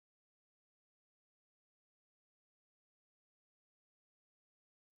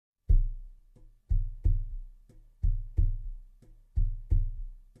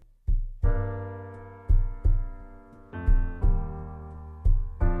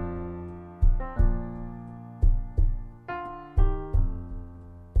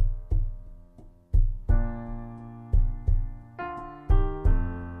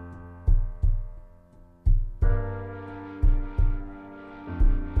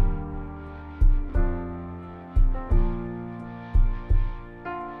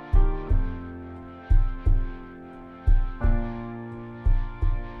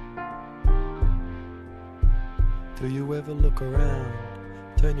ever look around?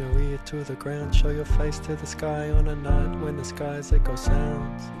 Turn your ear to the ground, show your face to the sky on a night when the skies echo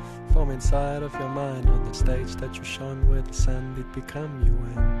sounds from inside of your mind on the stage that you shone where the sun did become you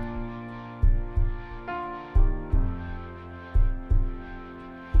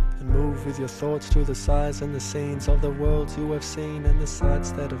and move with your thoughts through the sights and the scenes of the worlds you have seen and the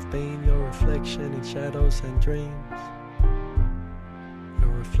sights that have been your reflection in shadows and dreams. Your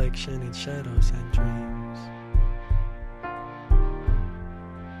reflection in shadows and dreams.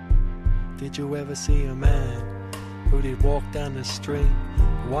 Did you ever see a man who did walk down the street,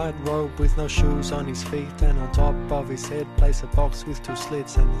 white robe with no shoes on his feet, and on top of his head place a box with 2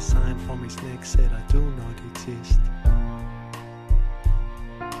 slits, and the sign from his neck said, I do not exist.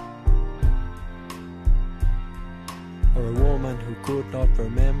 Or a woman who could not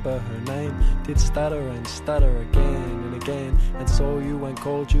remember her name, did stutter and stutter again and again, and saw you and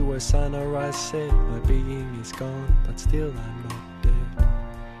called you her son. Her eyes said, my being is gone, but still I'm not dead.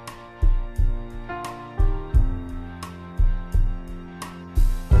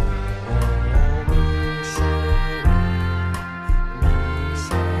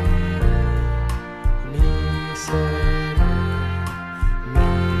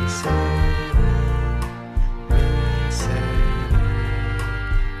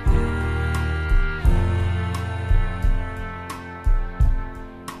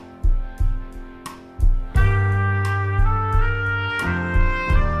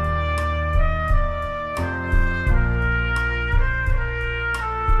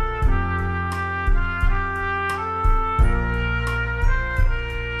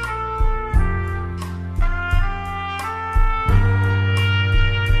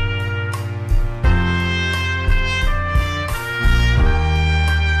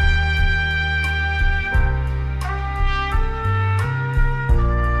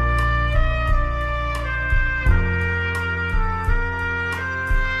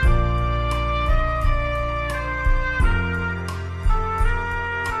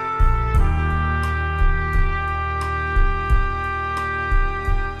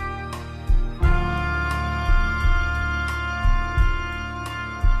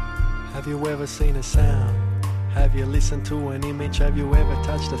 Have you ever seen a sound? Have you listened to an image? Have you ever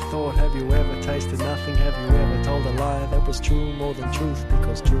touched a thought? Have you ever tasted nothing? Have you ever told a lie that was true more than truth?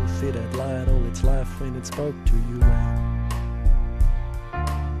 Because truth, it had lied all its life when it spoke to you.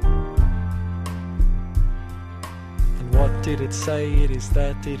 And what did it say? It is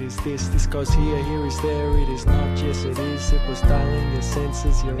that, it is this. This goes here, here is there. It is not, yes it is. It was dulling your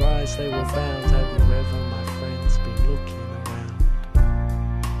senses, your eyes, they were bound. Have you ever, my friends, been looking around?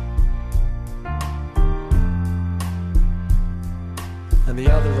 And the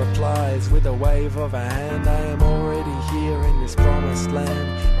other replies with a wave of a hand, I am already here in this promised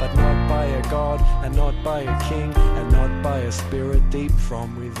land, but not by a god, and not by a king, and not by a spirit deep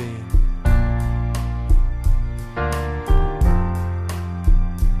from within.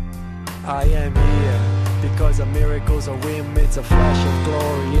 I am here because a miracle's a whim, it's a flash of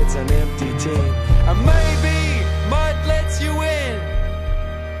glory, it's an empty tin, and maybe might let you in.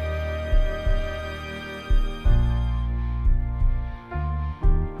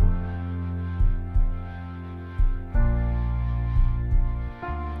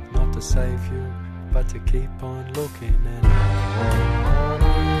 To save you, but to keep on looking and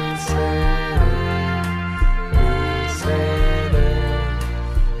we said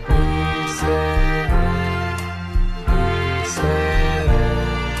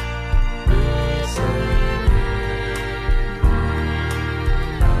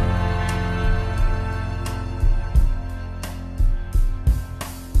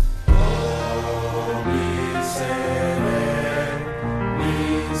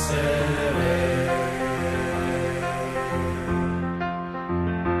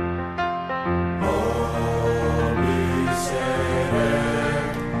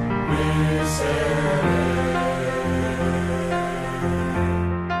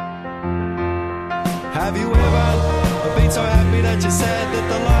Have you ever been so happy that you said that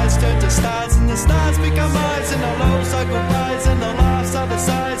the lights turn to stars and the stars become eyes and the lows are goodbyes and the laughs are the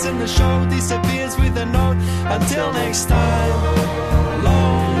sighs and the show disappears with a note until next time.